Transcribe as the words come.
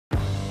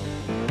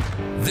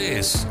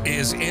This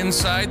is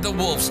Inside the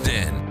Wolf's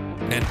Den,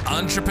 an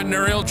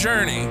entrepreneurial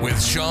journey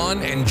with Shawn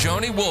and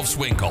Joni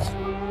Wolfswinkle.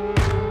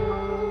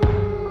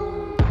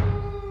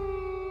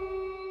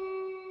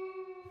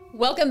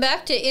 Welcome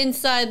back to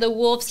Inside the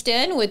Wolf's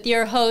Den with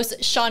your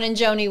hosts, Shawn and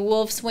Joni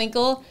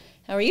Wolfswinkle.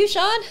 How are you,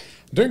 Shawn?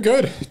 Doing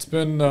good. It's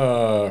been,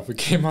 we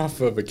came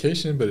off a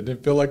vacation, but it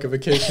didn't feel like a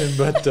vacation,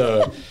 but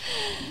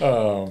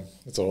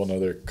it's a whole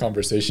nother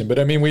conversation. But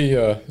I mean,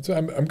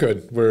 I'm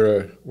good.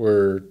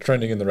 We're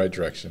trending in the right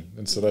direction.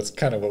 And so that's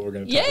kind of what we're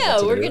going to talk about today.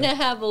 Yeah, we're going to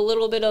have a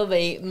little bit of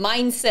a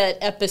mindset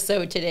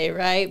episode today,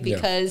 right?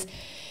 Because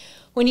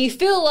when you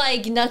feel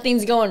like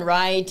nothing's going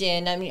right,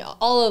 and I mean,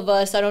 all of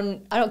us, I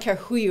don't care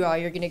who you are,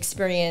 you're going to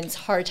experience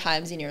hard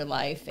times in your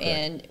life. Correct.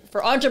 And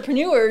for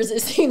entrepreneurs,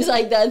 it seems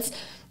like that's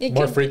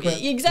more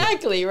frequent.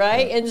 Exactly,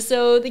 right? Yeah. And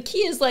so the key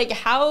is like,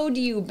 how do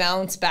you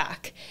bounce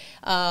back?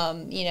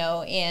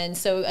 And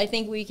so I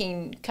think we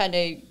can kind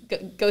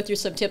of go through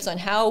some tips on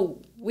how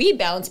we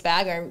bounce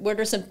back, or what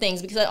are some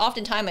things, because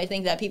oftentimes I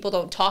think that people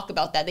don't talk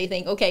about that. They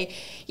think, okay,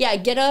 yeah,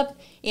 get up,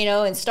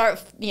 and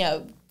start,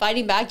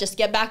 fighting back, just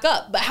get back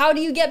up. But how do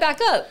you get back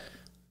up?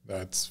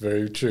 That's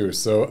very true.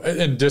 So,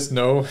 and just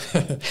know,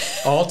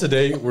 all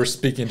today we're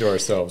speaking to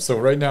ourselves. So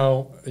right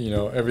now,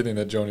 everything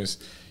that Joni's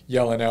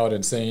yelling out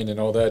and saying and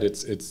all that,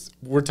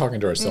 we're talking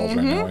to ourselves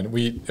right now, and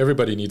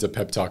everybody needs a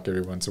pep talk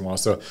every once in a while.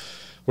 So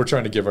we're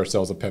trying to give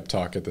ourselves a pep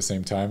talk at the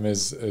same time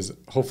as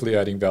hopefully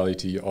adding value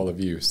to all of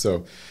you.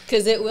 So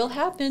because it will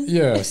happen.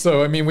 Yeah.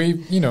 So I mean,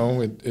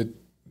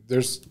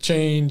 there's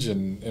change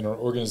in our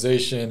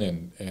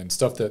organization and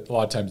stuff that a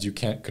lot of times you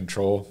can't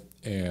control,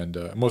 and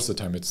most of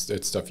the time it's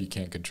stuff you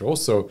can't control.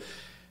 So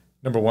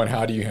number one,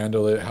 how do you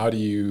handle it? How do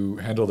you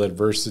handle the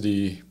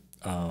adversity?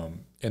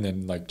 And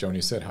then, like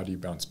Joni said, how do you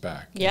bounce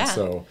back? Yeah. And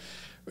so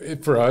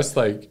for us,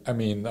 I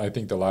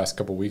think the last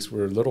couple of weeks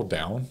we're a little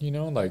down,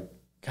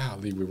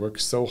 golly, we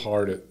worked so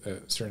hard at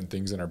certain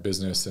things in our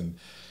business and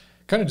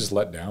kind of just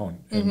let down.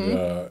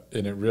 And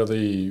it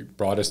really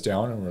brought us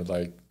down, and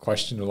we're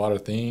questioned a lot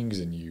of things,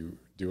 and you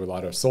do a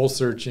lot of soul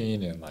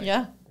searching and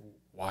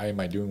why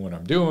am I doing what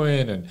I'm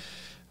doing? And,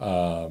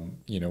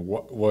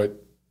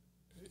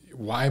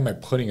 why am I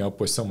putting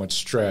up with so much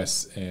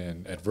stress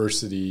and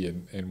adversity,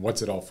 and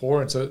what's it all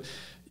for? And so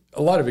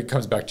a lot of it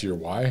comes back to your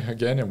why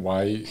again, and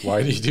why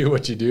do you do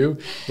what you do?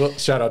 Well,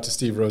 shout out to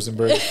Steve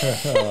Rosenberg,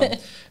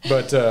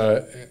 but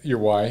your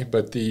why.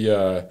 But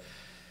and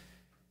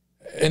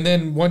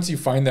then once you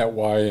find that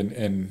why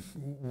and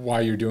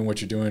why you're doing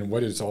what you're doing,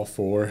 what it's all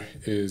for,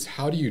 is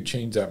how do you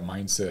change that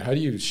mindset? How do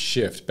you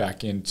shift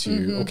back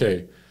into,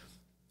 okay,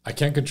 I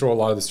can't control a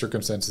lot of the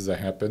circumstances that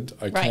happened.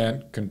 I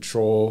can't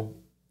control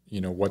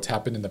what's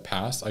happened in the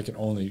past. I can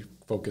only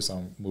focus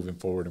on moving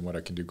forward and what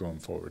I can do going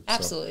forward.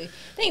 Absolutely. So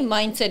I think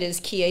mindset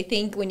is key. I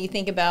think when you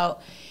think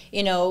about,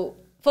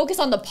 focus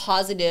on the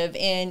positive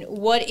and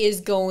what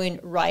is going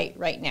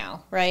right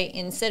now, right?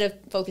 Instead of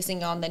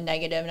focusing on the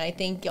negative. And I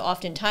think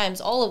oftentimes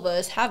all of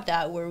us have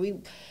that, where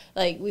we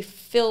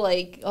feel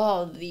like,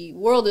 oh, the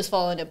world is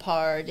falling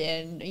apart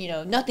and,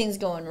 nothing's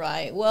going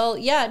right. Well,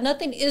 yeah,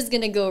 nothing is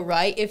going to go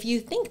right if you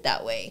think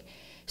that way.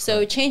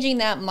 So changing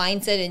that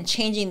mindset and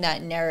changing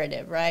that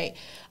narrative, right?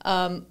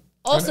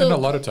 Also, and a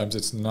lot of times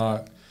it's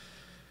not,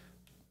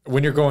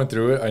 when you're going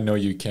through it, I know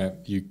you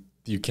can't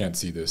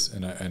see this,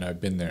 and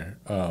I've been there.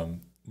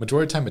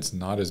 Majority of the time, it's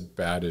not as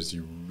bad as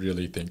you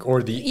really think.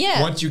 Or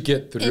once you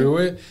get through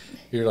it,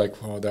 you're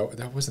like, well,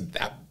 that wasn't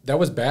that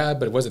was bad,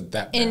 but it wasn't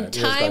that bad. And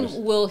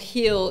time will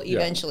heal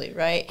eventually,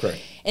 right?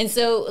 Correct. And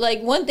so,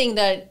 one thing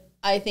that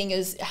I think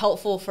is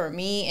helpful for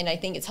me, and I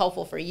think it's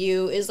helpful for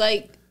you, is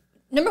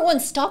number one,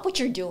 stop what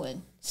you're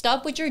doing.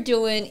 Stop what you're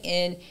doing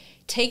and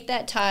take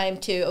that time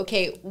to,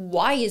 okay,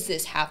 why is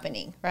this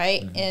happening,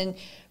 right? And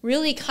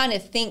really kind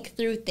of think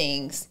through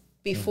things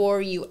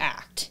before you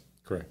act.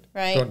 Correct.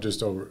 Right? Don't just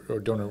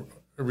don't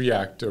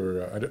react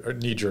or a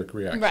knee-jerk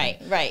reaction.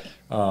 Right.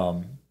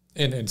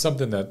 And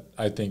something that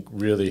I think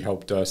really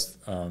helped us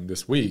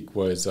this week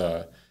was,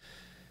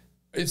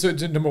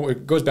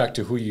 it goes back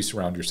to who you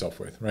surround yourself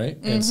with, right?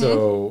 And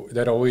so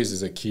that always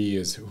is a key,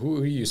 is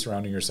who are you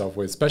surrounding yourself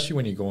with, especially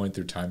when you're going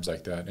through times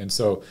like that. And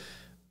so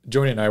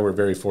Joni and I were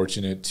very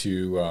fortunate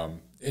to,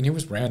 and it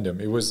was random.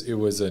 It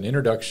was an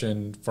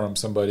introduction from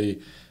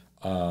somebody.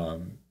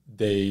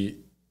 We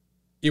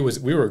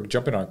were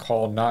jumping on a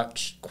call,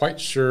 not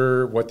quite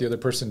sure what the other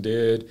person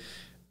did.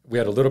 We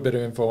had a little bit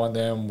of info on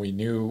them. We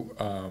knew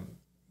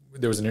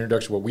there was an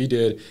introduction to what we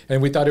did,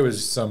 and we thought it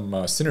was some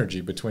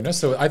synergy between us.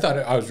 So I thought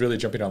I was really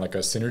jumping on a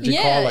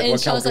synergy call. And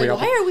she was like,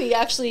 why are we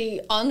actually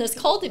on this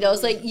call today? I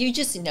was like, you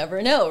just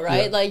never know,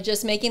 right? Yeah.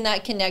 Just making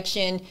that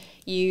connection,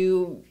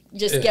 you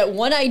just get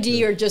one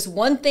idea or just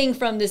one thing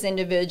from this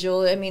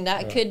individual. I mean,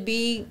 that could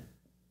be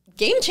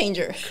game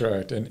changer.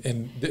 Correct.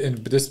 And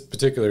this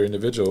particular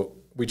individual,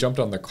 we jumped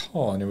on the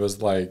call, and it was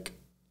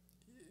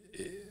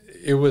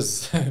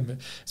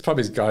it's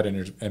probably God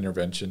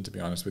intervention, to be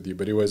honest with you,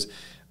 but it was,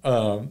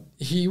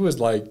 he was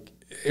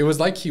it was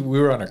like we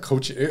were on a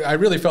coach. I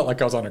really felt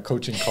like I was on a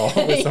coaching call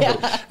with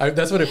somebody.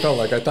 That's what it felt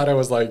like. I thought I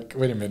was like,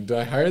 wait a minute, did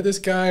I hire this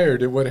guy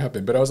or what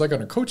happened? But I was like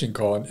on a coaching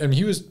call, and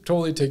he was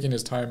totally taking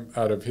his time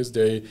out of his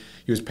day.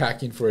 He was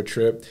packing for a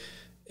trip,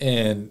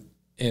 and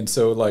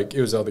so like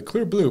it was all the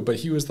clear blue. But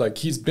he was like,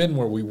 he's been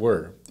where we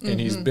were, and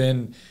he's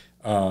been,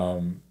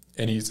 and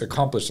he's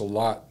accomplished a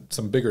lot,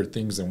 some bigger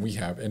things than we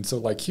have. And so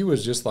like he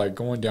was just like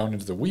going down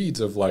into the weeds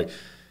of like,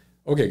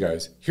 okay,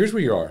 guys, here's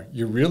where you are.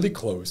 You're really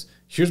close.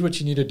 Here's what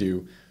you need to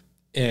do.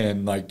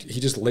 And like, he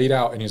just laid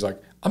out and he's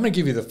like, I'm going to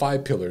give you the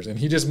 5 pillars. And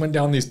he just went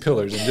down these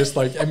pillars and just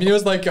like, I mean, it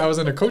was like I was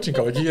in a coaching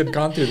call. Like he had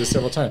gone through this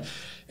several times.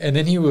 And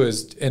then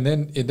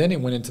then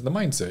it went into the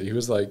mindset. He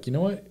was like, you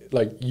know what?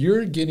 Like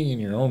you're getting in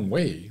your own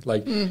way.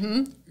 Like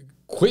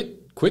quit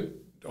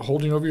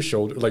holding over your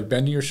shoulder, like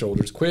bending your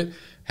shoulders, quit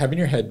having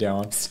your head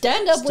down.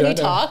 Stand up when you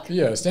talk.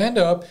 Yeah. Stand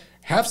up.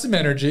 Have some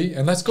energy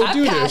and let's go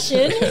do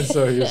passion. this.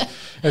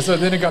 and so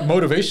then it got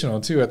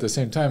motivational too at the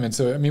same time. And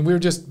so, I mean,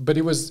 but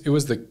it was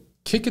the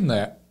kick in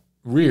that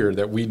rear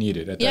that we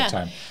needed at that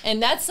time.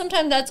 And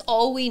sometimes that's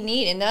all we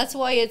need. And that's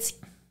why it's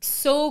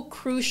so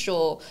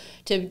crucial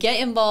to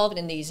get involved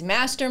in these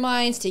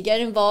masterminds, to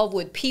get involved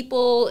with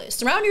people,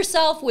 surround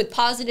yourself with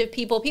positive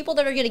people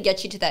that are going to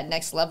get you to that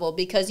next level.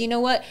 Because you know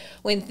what?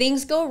 When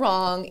things go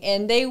wrong,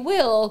 and they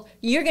will,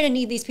 you're going to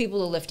need these people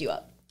to lift you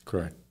up.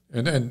 Correct.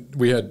 And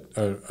we had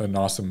an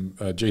awesome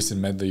Jason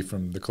Medley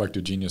from the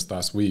Collective Genius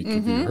last week.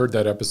 If you heard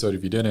that episode,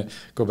 if you didn't,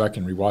 go back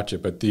and rewatch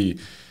it. But the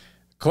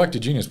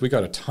Collective Genius, we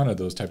got a ton of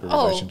those type of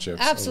relationships.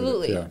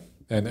 Absolutely. Yeah.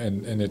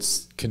 And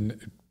it's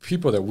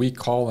people that we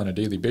call on a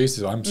daily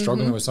basis. I'm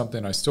struggling with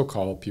something, I still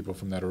call people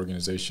from that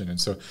organization. And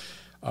so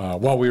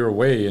while we were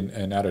away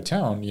and out of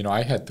town, you know,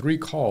 I had 3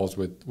 calls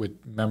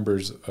with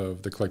members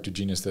of the Collective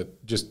Genius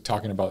that just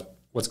talking about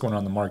what's going on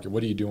in the market.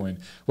 What are you doing?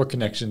 What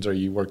connections are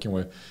you working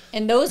with?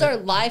 And those are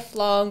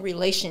lifelong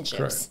relationships.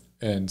 Correct.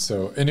 And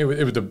so, and it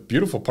was the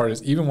beautiful part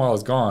is even while I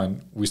was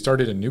gone, we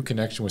started a new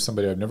connection with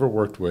somebody I've never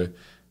worked with.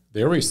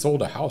 They already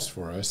sold a house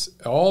for us.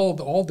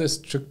 All this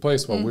took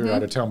place while we were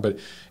out of town, but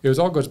it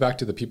all goes back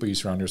to the people you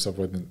surround yourself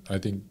with. And I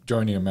think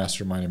joining a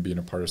mastermind and being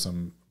a part of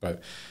some,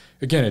 but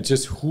again, it's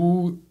just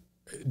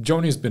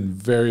Joni's been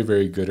very,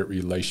 very good at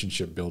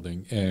relationship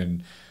building.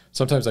 And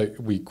sometimes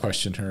we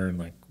question her and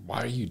like,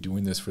 why are you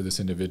doing this for this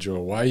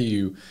individual? Why are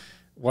you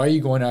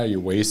going out of your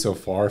way so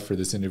far for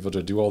this individual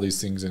to do all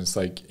these things? And it's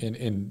like,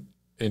 in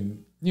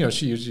you know,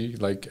 she usually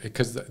like,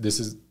 because this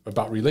is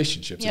about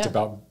relationships. It's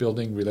about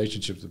building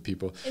relationships with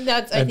people. And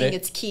I think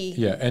it's key.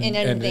 Yeah.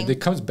 And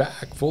it comes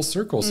back full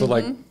circle. So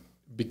like,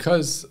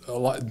 because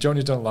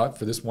Joni's done a lot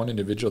for this one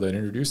individual that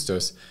introduced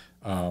us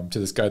to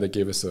this guy that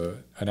gave us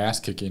an ass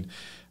kicking.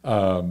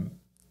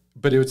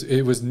 But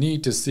it was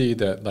neat to see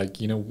that, like,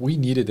 you know, we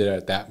needed it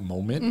at that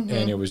moment,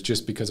 and it was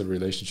just because of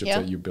relationships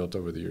that you built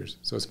over the years.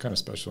 So it's kind of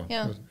special.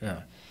 Yeah.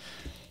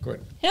 Go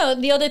ahead. You know,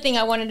 the other thing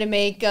I wanted to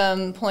make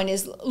point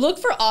is look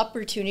for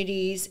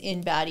opportunities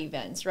in bad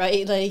events,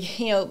 right? Like,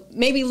 you know,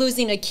 maybe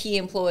losing a key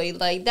employee,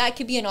 like that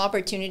could be an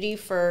opportunity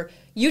for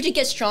you to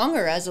get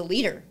stronger as a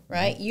leader,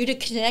 right? You to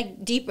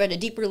connect at a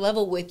deeper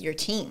level with your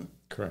team.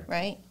 Correct.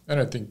 Right. And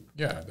I think,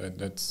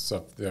 that's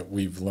stuff that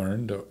we've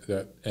learned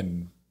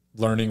and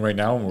learning right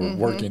now, and we're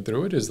working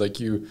through it, is like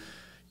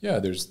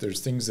there's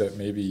things that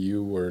maybe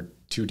you were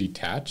too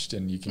detached,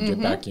 and you can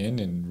get back in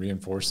and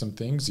reinforce some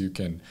things. You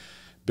can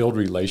build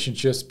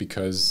relationships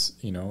because,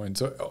 you know, and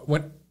so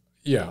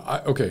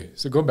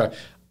so going back,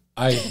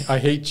 I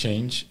hate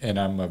change, and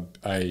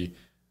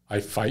I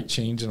fight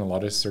change in a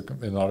lot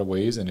of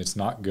ways, and it's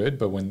not good,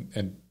 but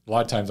a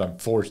lot of times I'm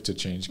forced to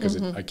change because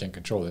I can't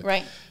control it.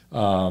 Right.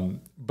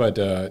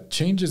 But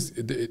change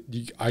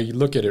I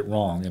look at it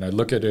wrong, and I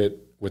look at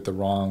it with the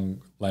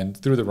wrong lens,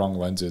 through the wrong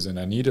lenses. And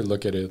I need to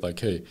look at it like,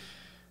 hey,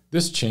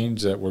 this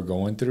change that we're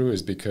going through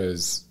is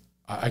because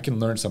I can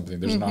learn something.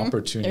 There's an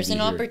opportunity. There's an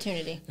here.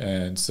 Opportunity.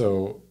 And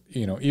so,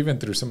 you know, even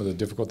through some of the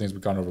difficult things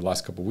we've gone over the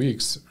last couple of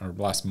weeks or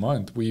last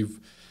month,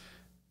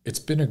 it's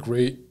been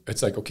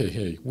it's like, okay,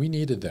 hey, we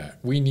needed that.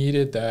 We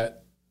needed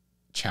that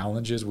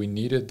challenges. We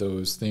needed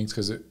those things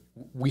because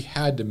we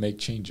had to make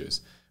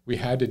changes. We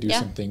had to do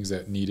some things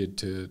that needed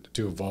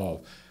to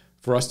evolve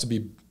for us to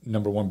be,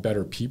 number one,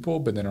 better people,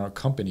 but then our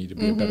company to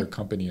be a better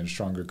company and a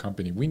stronger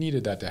company. We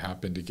needed that to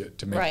happen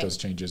to make those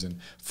changes and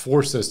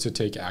force us to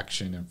take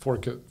action and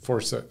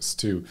force us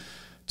to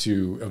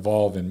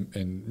evolve. And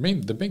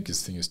the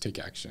biggest thing is take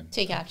action.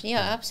 Take action. Yeah,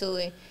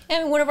 absolutely.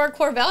 And one of our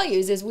core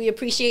values is we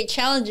appreciate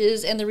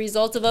challenges and the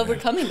results of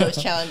overcoming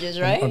those challenges,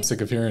 right? I'm sick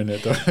of hearing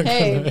it though.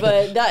 Hey,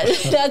 but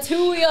that's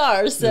who we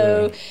are.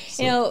 So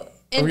you know,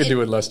 we can do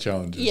with less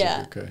challenges.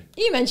 Yeah. Okay.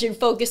 You mentioned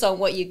focus on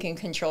what you can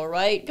control,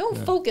 right? Don't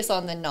focus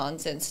on the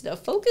nonsense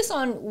stuff. Focus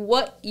on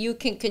what you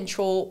can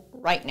control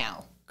right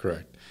now.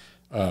 Correct.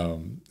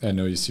 I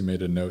know you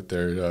made a note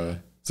there.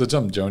 So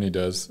something Joni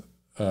does,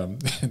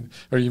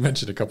 or you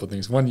mentioned a couple of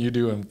things. One you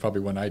do, and probably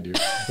one I do,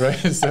 right?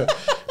 So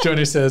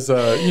Joni says,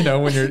 you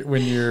know,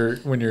 when you're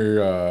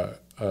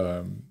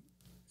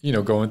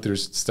going through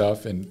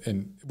stuff,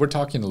 and we're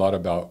talking a lot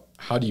about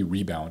how do you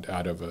rebound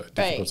out of a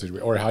difficult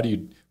situation, or how do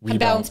you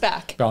bounce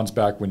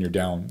back when you're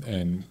down.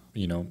 And,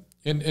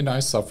 and I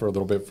suffer a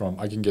little bit from,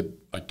 I can get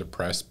like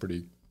depressed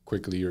pretty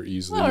quickly or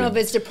easily. I don't know if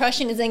it's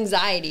depression, it's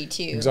anxiety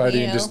too.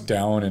 Anxiety and just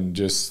down and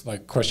just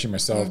like questioning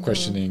myself,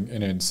 questioning.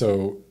 And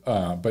so,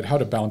 but how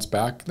to bounce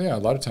back? Yeah, a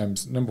lot of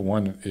times, number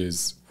one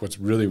is what's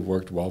really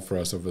worked well for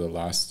us over the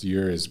last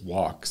year is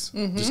walks.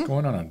 Just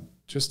going on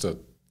just a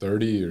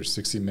 30 or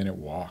 60-minute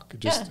walk.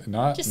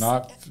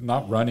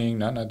 Not running,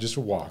 not just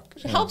a walk.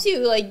 It helps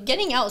you, like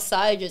getting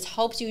outside just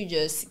helps you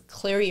just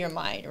clear your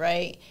mind,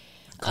 right?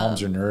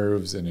 Calms your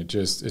nerves, and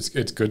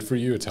it's good for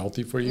you. It's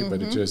healthy for you,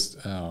 but it just,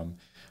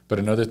 but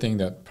another thing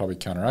that probably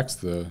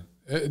counteracts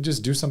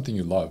just do something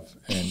you love,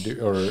 and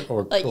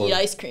or eat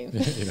ice cream.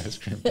 Eat ice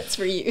cream. That's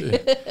for you.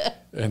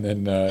 And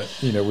then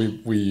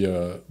we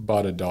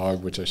bought a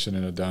dog, which I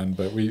shouldn't have done,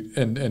 but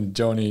and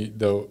Joni,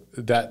 though,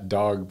 that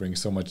dog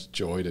brings so much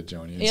joy to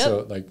Joni. And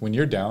so like when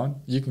you're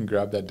down, you can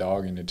grab that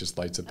dog and it just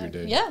lights up your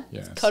day.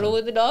 Cuddle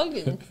with the dog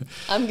and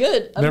I'm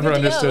good. Never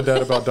understood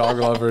that about dog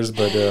lovers,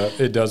 but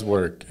it does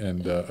work,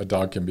 and a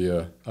dog can be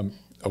a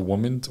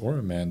woman's or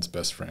a man's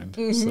best friend.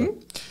 So,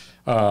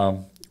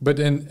 but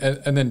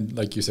then,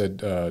 like you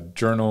said,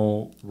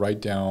 journal,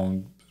 write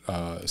down,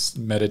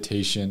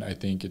 meditation. I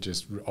think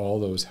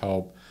all those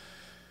help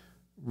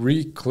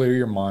clear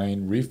your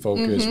mind,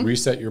 refocus,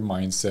 reset your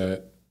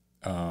mindset.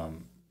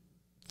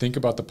 Think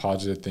about the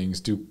positive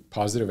things, do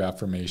positive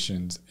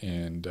affirmations,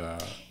 and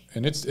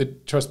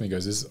trust me,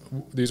 guys,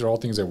 these are all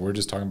things that we're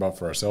just talking about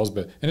for ourselves,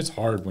 and it's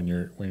hard when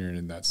you're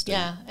in that state.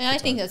 Yeah, and I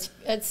think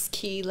that's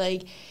key.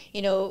 Like,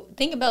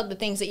 think about the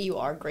things that you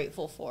are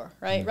grateful for,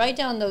 right? Write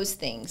down those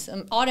things.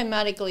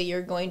 Automatically,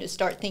 you're going to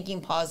start thinking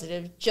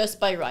positive just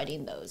by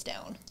writing those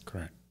down.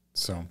 Correct.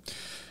 So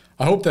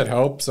I hope that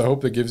helps. I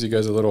hope it gives you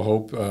guys a little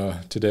hope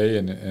today.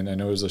 And I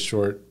know it was a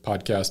short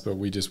podcast, but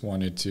we just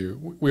wanted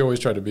we always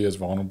try to be as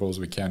vulnerable as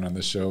we can on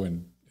this show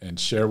and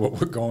share what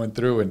we're going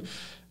through and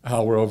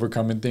how we're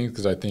overcoming things,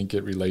 because I think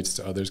it relates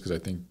to others, because I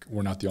think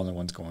we're not the only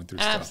ones going through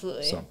stuff.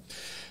 Absolutely. So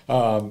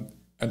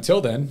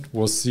until then,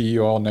 we'll see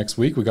you all next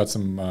week. We got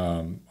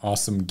some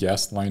awesome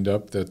guests lined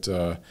up that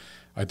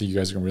I think you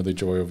guys are going to really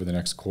enjoy over the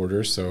next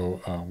quarter.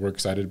 So we're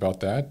excited about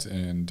that.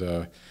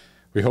 And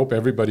we hope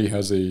everybody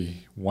had a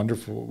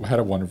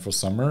wonderful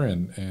summer.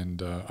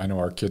 And I know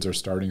our kids are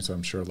starting, so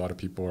I'm sure a lot of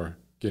people are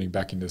getting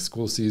back into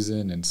school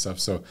season and stuff.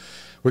 So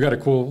we got a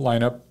cool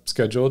lineup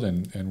scheduled,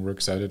 and we're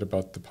excited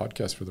about the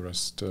podcast for the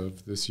rest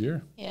of this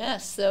year. Yeah,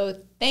 so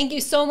thank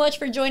you so much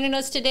for joining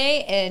us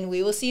today, and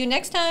we will see you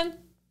next time.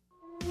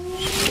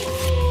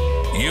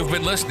 You've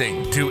been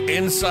listening to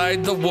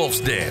Inside the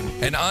Wolf's Den,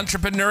 an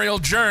entrepreneurial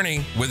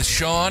journey with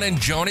Shawn and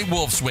Joni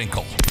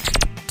Wolfswinkle.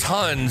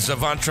 Tons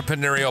of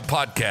entrepreneurial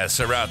podcasts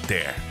are out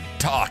there.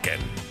 Talking.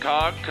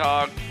 But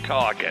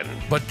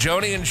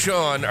Joni and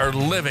Shawn are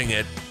living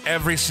it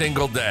every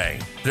single day.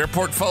 Their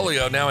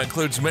portfolio now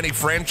includes many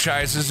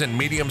franchises and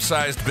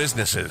medium-sized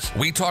businesses.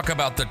 We talk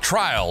about the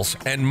trials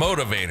and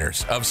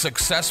motivators of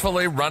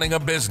successfully running a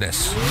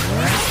business.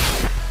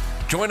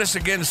 Join us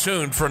again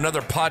soon for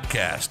another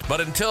podcast.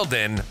 But until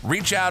then,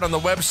 reach out on the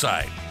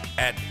website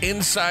at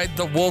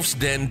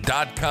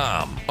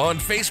InsideTheWolf'sDen.com, on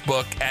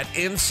Facebook at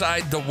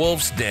Inside the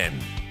Wolf's Den,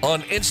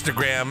 on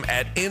Instagram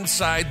at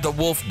Inside the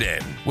Wolf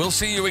Den. We'll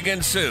see you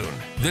again soon.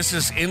 This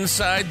is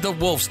Inside the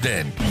Wolf's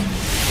Den.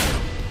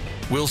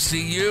 We'll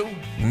see you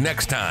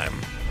next time.